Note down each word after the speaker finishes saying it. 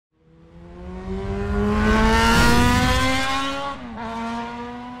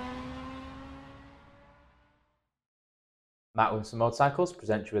Matt Wilson Motorcycles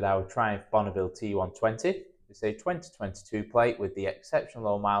presents you with our Triumph Bonneville T120. It's a 2022 plate with the exceptional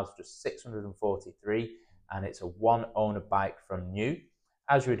low miles, just 643, and it's a one owner bike from new.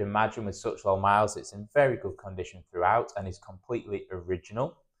 As you would imagine with such low miles, it's in very good condition throughout and is completely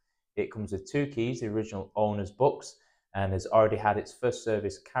original. It comes with two keys, the original owner's books, and has already had its first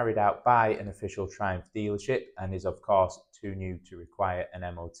service carried out by an official Triumph dealership and is of course too new to require an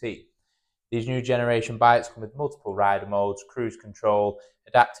MOT. These new generation bikes come with multiple rider modes, cruise control,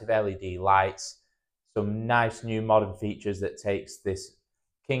 adaptive LED lights, some nice new modern features that takes this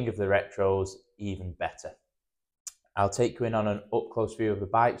king of the retros even better. I'll take you in on an up-close view of the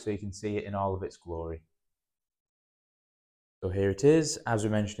bike so you can see it in all of its glory. So here it is, as we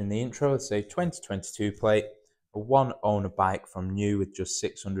mentioned in the intro, it's a 2022 plate, a one owner bike from new with just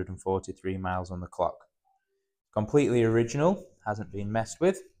 643 miles on the clock. Completely original, hasn't been messed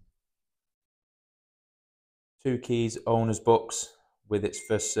with. Two keys, owner's books with its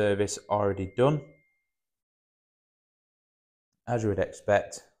first service already done. As you would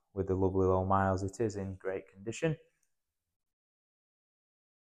expect with the lovely low miles, it is in great condition.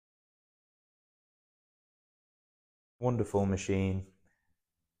 Wonderful machine.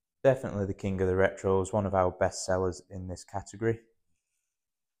 Definitely the king of the retros, one of our best sellers in this category.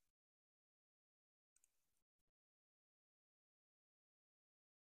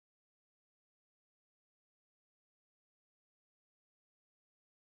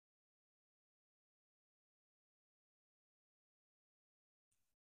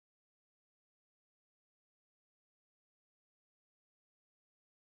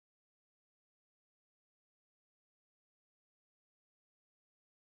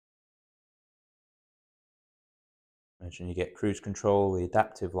 Mention you get cruise control, the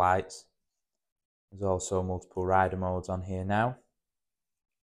adaptive lights. There's also multiple rider modes on here now.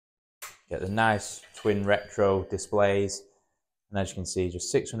 You get the nice twin retro displays, and as you can see,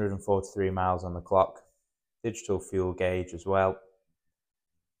 just 643 miles on the clock. Digital fuel gauge as well.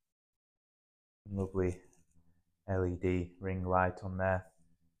 Lovely LED ring light on there.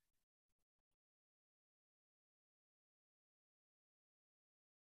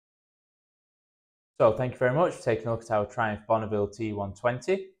 So thank you very much for taking a look at our Triumph Bonneville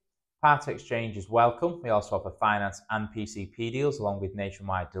T120. Part exchange is welcome. We also offer finance and PCP deals along with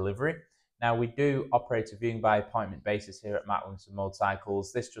nationwide delivery. Now we do operate a viewing by appointment basis here at Matt Wilson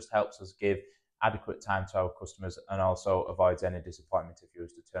Motorcycles. This just helps us give adequate time to our customers and also avoids any disappointment if you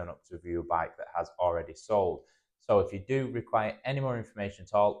was to turn up to view a bike that has already sold. So if you do require any more information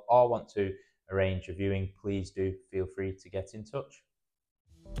at all or want to arrange a viewing, please do feel free to get in touch.